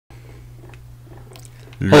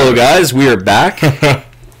Hello guys, we are back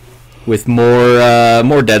with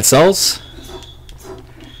more Dead Cells.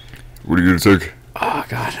 What are you gonna take? Oh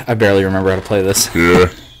god, I barely remember how to play this.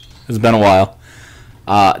 Yeah. It's been a while.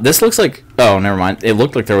 This looks like... Oh, never mind. It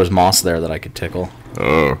looked like there was moss there that I could tickle.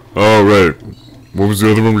 Oh, right. What was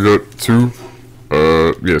the other one? We got two?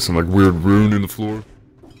 Yeah, some like weird rune in the floor.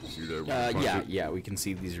 See that? Yeah, we can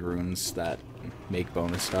see these runes that make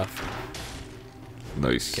bonus stuff.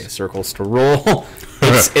 Nice. Okay, circles to roll.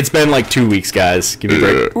 It's been like 2 weeks, guys. Give me a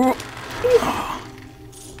break. Ooh.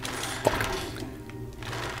 Fuck.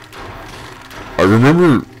 I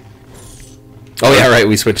remember... Oh yeah, right,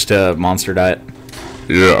 we switched to Monster Diet.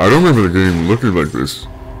 Yeah, I don't remember the game looking like this.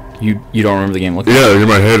 You don't remember the game looking Yeah, in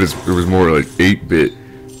my head it was more like 8-bit.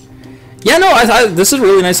 Yeah, no, this is a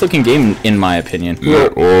really nice looking game, in my opinion. Yeah,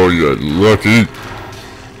 oh, you got lucky.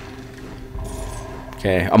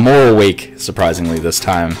 Okay, I'm more awake, surprisingly, this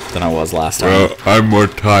time than I was last time. Well, I'm more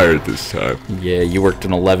tired this time. Yeah, you worked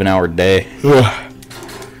an 11-hour day.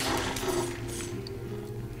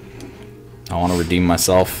 I want to redeem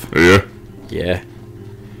myself. Yeah? Yeah.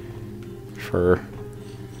 For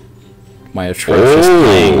my atrocious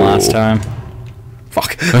playing last time.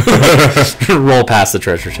 Fuck. Roll past the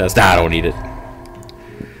treasure chest. I don't need it.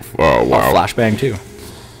 Oh, wow. Flashbang, too.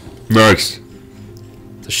 Nice.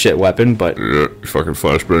 It's a shit weapon, but Yeah, you fucking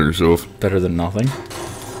flashbang yourself. better than nothing.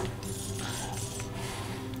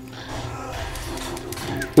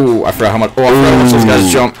 Ooh, I forgot how much... Oh, I forgot how much those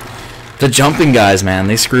guys jump. The jumping guys, man,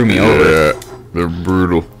 they screw me over. Yeah, they're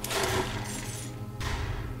brutal.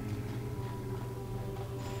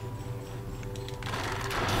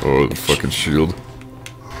 Oh, the fucking shield.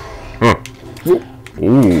 Huh.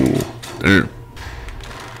 Ooh. Damn.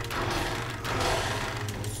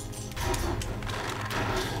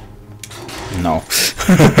 No.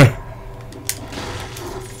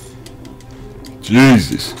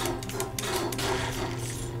 Jesus.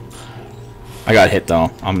 I got hit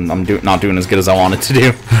though. I'm not doing as good as I wanted to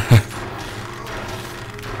do.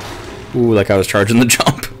 Ooh, like I was charging the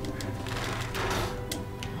jump.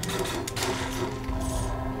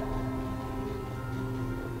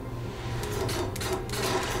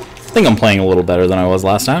 I think I'm playing a little better than I was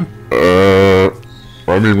last time.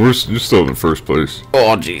 I mean, you're still in first place.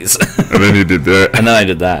 Oh, jeez. And then you did that. And then I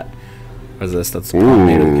did that. What is this? That's Ooh.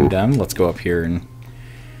 Promenade of the Condemned. Let's go up here and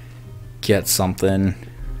get something.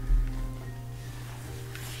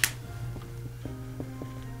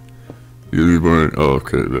 You leave mine. Oh,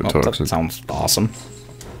 okay. That Oh, toxin. that sounds awesome.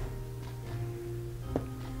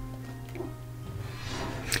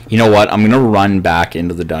 You know what? I'm gonna run back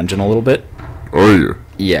into the dungeon a little bit. Oh, yeah.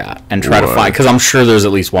 Yeah, and try to Why? find, because I'm sure there's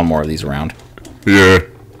at least one more of these around. Yeah.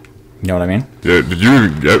 You know what I mean? Yeah, did you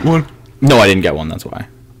even get one? No, I didn't get one, that's why.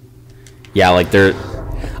 Yeah, like there...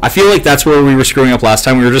 I feel like that's where we were screwing up last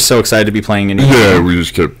time. We were just so excited to be playing a new Yeah, game. we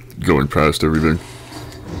just kept going past everything.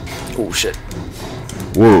 Oh, shit.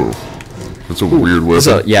 Whoa. That's a weird weapon.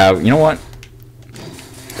 So, yeah, you know what?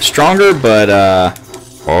 Stronger, but,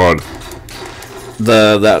 Odd.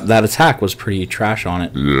 that attack was pretty trash on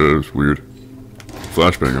it. Yeah, it's weird.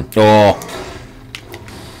 Flashbang him. Oh.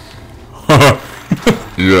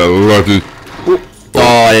 Yeah, lucky.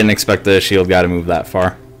 Oh, I didn't expect the shield guy to move that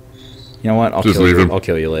far. You know what? Just leave him. I'll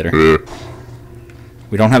kill you later. Yeah.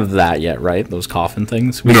 We don't have that yet, right? Those coffin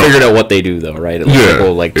things? We No. figured out what they do, though, right? It looks Yeah, like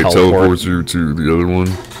we'll, like, it teleport. teleports you to the other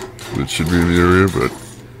one that should be in the area, but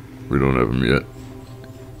we don't have them yet.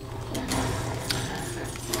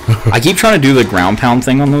 I keep trying to do the ground pound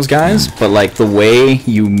thing on those guys, but, like, the way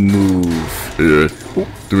you move... Yeah.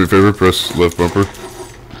 Do me a favor, press left bumper.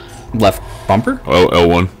 Left bumper?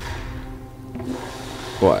 L1.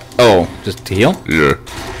 What? Oh, just to heal? Yeah.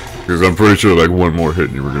 Because I'm pretty sure like one more hit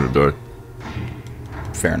and you were gonna die.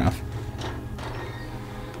 Fair enough.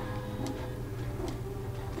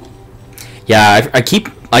 Yeah, I keep...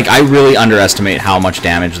 Like, I really underestimate how much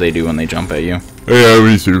damage they do when they jump at you. Yeah,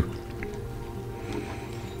 me too.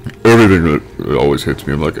 Everything that always hits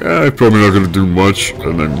me, I'm like, I'm probably not gonna do much,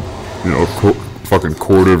 and then, you know, fucking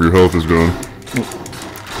quarter of your health is gone.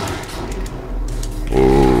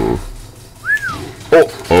 Oh.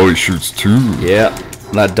 Oh, he shoots two. Yeah,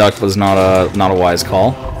 that duck was not a wise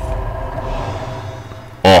call.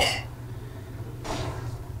 Oh.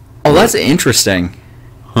 Oh, that's interesting.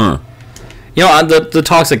 Huh. You know, the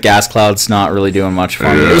toxic gas cloud's not really doing much for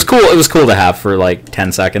me. Yeah. It was cool. It was cool to have for like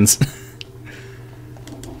 10 seconds.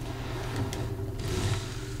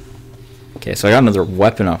 Okay, so I got another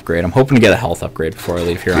weapon upgrade. I'm hoping to get a health upgrade before I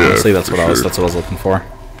leave here. Yeah, Honestly, that's for what I was. sure. That's what I was looking for.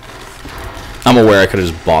 I'm aware I could have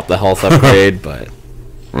just bought the health upgrade, but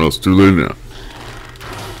Well, it's too late now.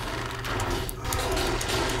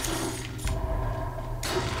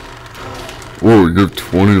 Whoa, you have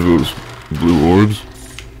 20 of those blue orbs?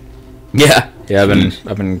 Yeah,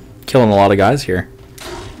 I've been killing a lot of guys here.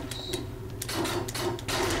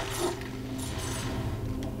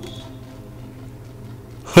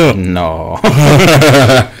 No.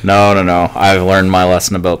 No. I've learned my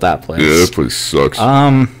lesson about that place. Yeah, that place sucks.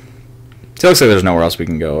 It looks like there's nowhere else we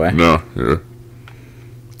can go, eh? No, yeah.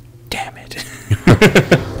 Damn it.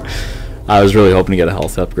 I was really hoping to get a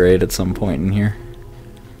health upgrade at some point in here.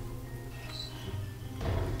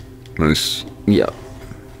 Nice. Yep.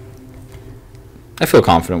 I feel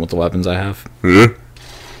confident with the weapons I have. Yeah?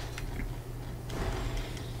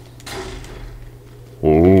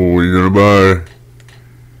 Oh, what are you gonna buy?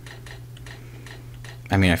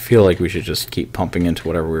 I mean, I feel like we should just keep pumping into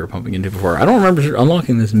whatever we were pumping into before. I don't remember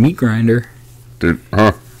unlocking this meat grinder. Dude,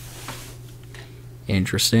 huh?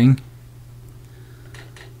 Interesting.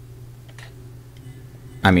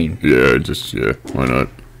 I mean, Yeah, why not?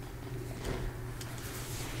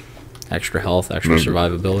 extra health, extra No.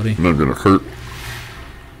 survivability. I'm not gonna hurt.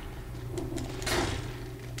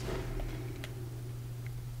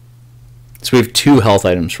 So we have 2 health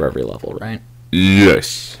items for every level, right?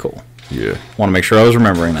 Yes. Cool. Yeah. Want to make sure I was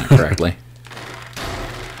remembering that correctly.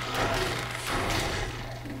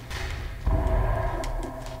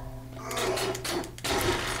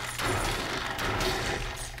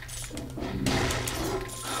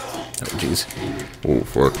 Oh, jeez. Oh,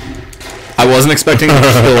 fuck. I wasn't expecting to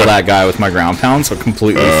kill that guy with my ground pound, so it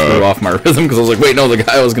completely threw off my rhythm, because I was like, wait, no, the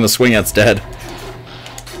guy I was going to swing at's dead.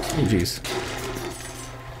 Oh, jeez.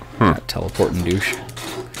 That teleporting douche.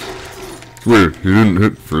 Weird, he didn't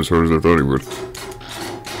hit for as hard as I thought he would.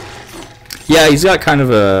 Yeah, he's got kind of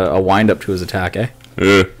a wind-up to his attack, eh?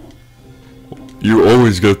 Yeah. You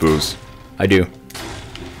always get those. I do.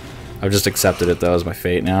 I've just accepted it, though, as my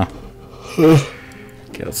fate now.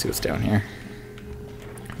 Okay, let's see what's down here.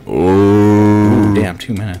 Oh. Damn,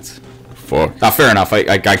 2 minutes. Fuck. Fair enough.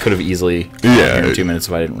 I could have easily gone Yeah. here in 2 minutes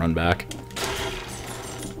if I didn't run back.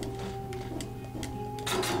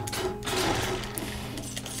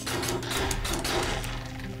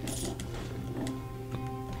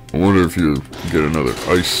 I wonder if you get another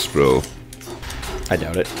ice spell. I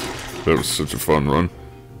doubt it. That was such a fun run.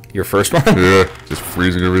 Your first one? Yeah, just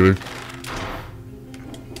freezing everything.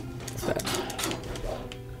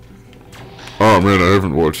 Oh man, I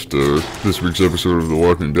haven't watched this week's episode of The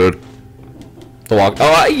Walking Dead. The Walk.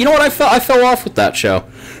 Oh, you know what? I fell off with that show.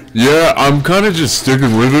 Yeah, I'm kind of just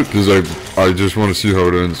sticking with it because I just want to see how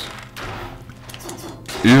it ends.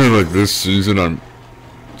 Even like this season,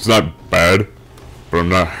 it's not bad, but I'm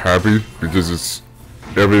not happy because it's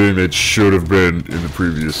everything that should have been in the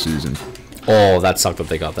previous season. Oh, that sucked that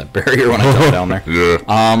they got that barrier when I fell down there.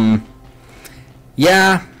 Yeah.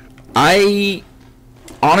 Yeah, I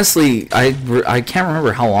honestly I can't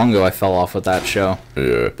remember how long ago I fell off with that show.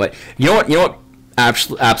 Yeah. But you know what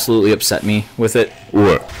absolutely upset me with it?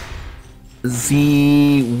 What?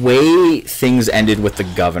 The way things ended with the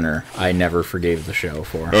governor, I never forgave the show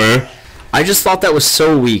for. Oh yeah. I just thought that was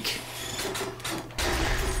so weak.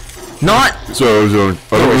 Not So I don't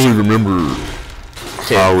really remember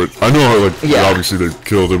how it. I know how like Yeah. obviously they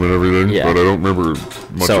killed him and everything, Yeah. but I don't remember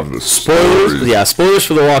much so of the spoilers. story. Yeah, spoilers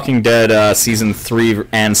for The Walking Dead season 3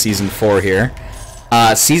 and season 4 here.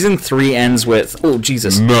 Season 3 ends with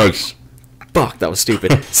Jesus. Nice. Fuck, that was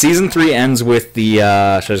stupid. Season 3 ends with the should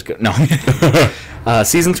I just go? No.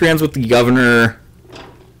 Season 3 ends with the governor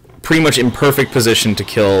pretty much in perfect position to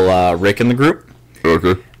kill Rick and the group.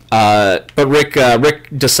 Okay. But Rick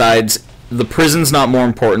decides the prison's not more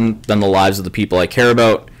important than the lives of the people I care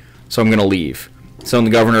about, so I'm going to leave. So when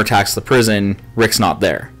the governor attacks the prison, Rick's not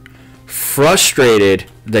there. Frustrated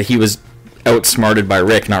that he was outsmarted by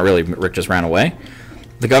Rick, not really, Rick just ran away,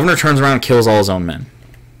 the governor turns around and kills all his own men.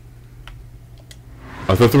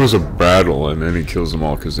 I thought there was a battle and then he kills them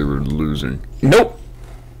all because they were losing. Nope,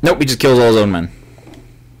 he just kills all his own men.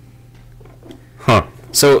 Huh.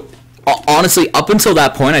 So, honestly, up until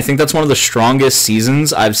that point, I think that's one of the strongest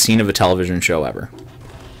seasons I've seen of a television show ever.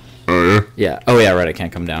 Oh yeah. Yeah. Oh yeah, right. I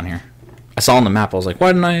can't come down here. I saw on the map. I was like,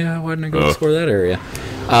 why didn't I go explore that area?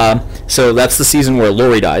 So that's the season where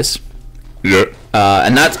Lori dies. Yeah.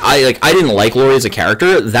 And that's I didn't like Lori as a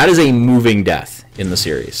character. That is a moving death in the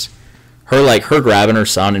series. Her grabbing her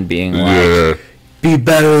son and being like, Yeah. "Be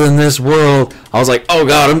better than this world." I was like, "Oh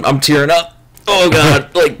God, I'm tearing up." Oh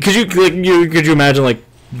God, like could you imagine like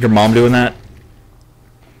your mom doing that?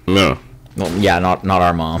 No. Well, yeah, not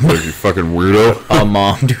our mom. Like you fucking weirdo. A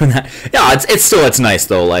mom doing that. Yeah, it's nice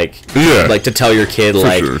though. Like Yeah. like to tell your kid For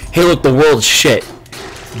like, sure. hey, look, the world's shit.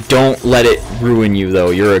 Don't let it ruin you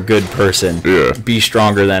though. You're a good person. Yeah. Be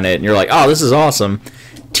stronger than it. And you're like, oh, this is awesome.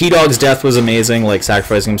 T-Dog's death was amazing, like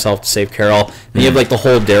sacrificing himself to save Carol. Then you have like the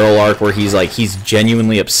whole Daryl arc where he's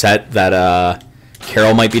genuinely upset that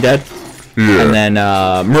Carol might be dead. Yeah. And then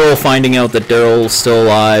Merle finding out that Daryl's still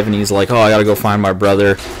alive, and he's like, oh, I gotta go find my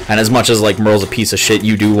brother. And as much as like Merle's a piece of shit,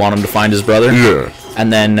 you do want him to find his brother. Yeah.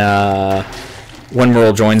 And then when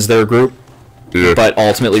Merle joins their group, but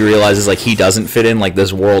ultimately realizes like he doesn't fit in, like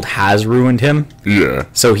this world has ruined him. Yeah.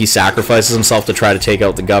 So he sacrifices himself to try to take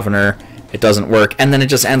out the governor. It doesn't work, and then it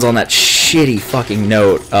just ends on that shitty fucking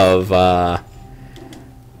note of the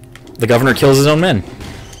governor kills his own men.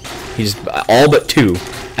 He's all but 2,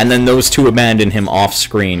 and then those 2 abandon him off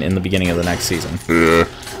screen in the beginning of the next season. Yeah.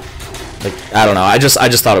 Like, I don't know. I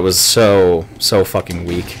just thought it was so fucking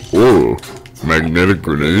weak. Whoa. Magnetic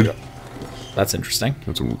grenade. That's interesting.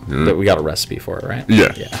 That's But we got a recipe for it, right?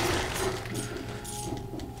 Yeah. Yeah.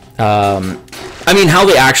 I mean, how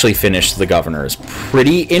they actually finished the governor is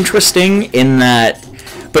pretty interesting in that,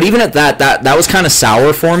 but even at that was kind of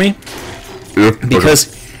sour for me. Yeah. Because,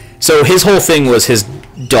 so his whole thing was his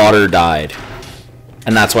daughter died,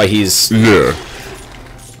 and that's why he's... Yeah.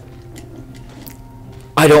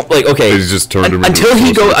 I don't, like, okay... He's just turned him until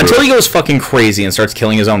he goes fucking crazy and starts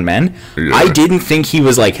killing his own men, Yeah. I didn't think he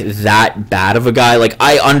was, like, that bad of a guy. Like,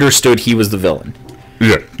 I understood he was the villain.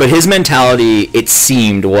 Yeah. But his mentality, it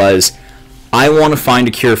seemed, was, I want to find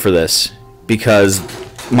a cure for this because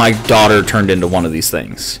my daughter turned into one of these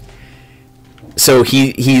things. So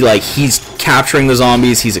he's capturing the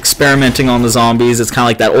zombies, he's experimenting on the zombies. It's kind of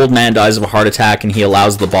like that old man dies of a heart attack and he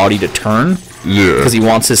allows the body to turn. Yeah. Because he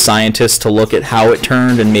wants his scientists to look at how it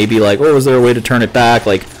turned and maybe like, oh, is there a way to turn it back?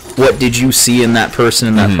 Like, what did you see in that person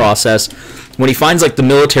in that process? When he finds like the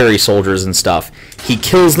military soldiers and stuff, he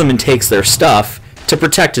kills them and takes their stuff to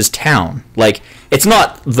protect his town. Like, it's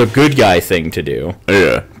not the good guy thing to do.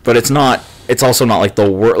 Yeah. But it's also not like the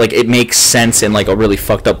worst. Like, it makes sense in like a really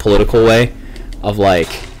fucked up political way of like,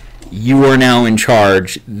 you are now in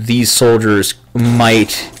charge. These soldiers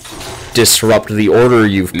might disrupt the order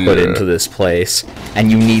you've put into this place,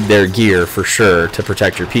 and you need their gear for sure to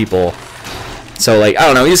protect your people. So like, I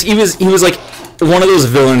don't know, he was like one of those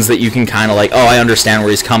villains that you can kind of like, oh, I understand where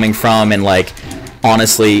he's coming from, and like,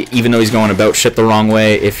 honestly, even though he's going about shit the wrong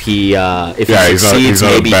way, if he succeeds, he's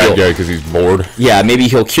not maybe a bad guy because he's bored. Yeah, maybe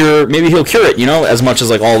he'll cure it, you know, as much as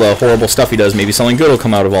like all the horrible stuff he does, maybe something good will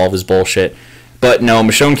come out of all of his bullshit. But no,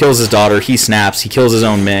 Michonne kills his daughter, he snaps, he kills his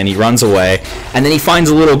own men, he runs away, and then he finds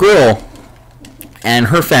a little girl and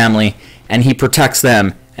her family, and he protects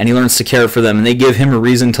them, and he learns to care for them, and they give him a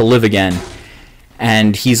reason to live again.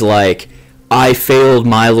 And he's like, I failed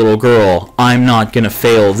my little girl, I'm not gonna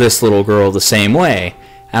fail this little girl the same way.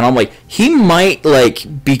 And I'm like, he might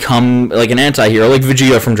like become like an anti-hero, like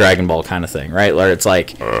Vegeta from Dragon Ball kind of thing, right? Where it's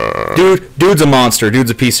like, dude's a monster,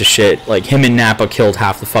 dude's a piece of shit. Like, him and Nappa killed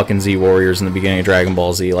half the fucking Z Warriors in the beginning of Dragon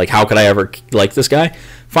Ball Z. Like, how could I ever like this guy?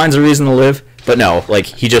 Finds a reason to live, but no, like,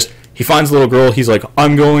 he finds a little girl, he's like,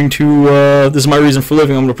 I'm going to, this is my reason for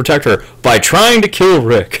living, I'm going to protect her by trying to kill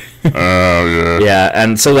Rick. Oh, yeah. Yeah,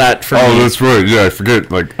 and so that for me... Oh, that's right, yeah, I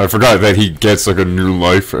forgot that he gets, like, a new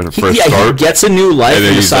life and a fresh start. He gets a new life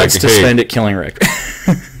and decides like, to spend it killing Rick.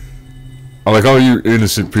 I'm like, all you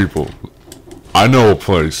innocent people, I know a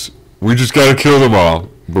place. We just gotta kill them all,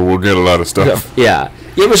 but we'll get a lot of stuff. Yeah.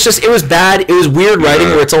 It was bad, it was weird writing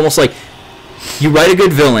where it's almost like, you write a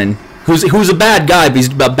good villain, who's a bad guy, but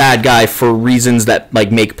he's a bad guy for reasons that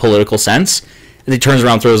like make political sense. And he turns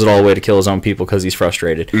around, throws it all away to kill his own people because he's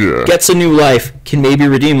frustrated. Yeah. Gets a new life, can maybe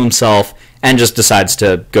redeem himself, and just decides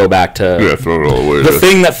to go back to throw it all away. The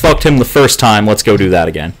thing that fucked him the first time. Let's go do that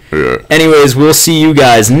again. Yeah. Anyways, we'll see you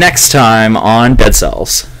guys next time on Dead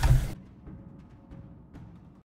Cells.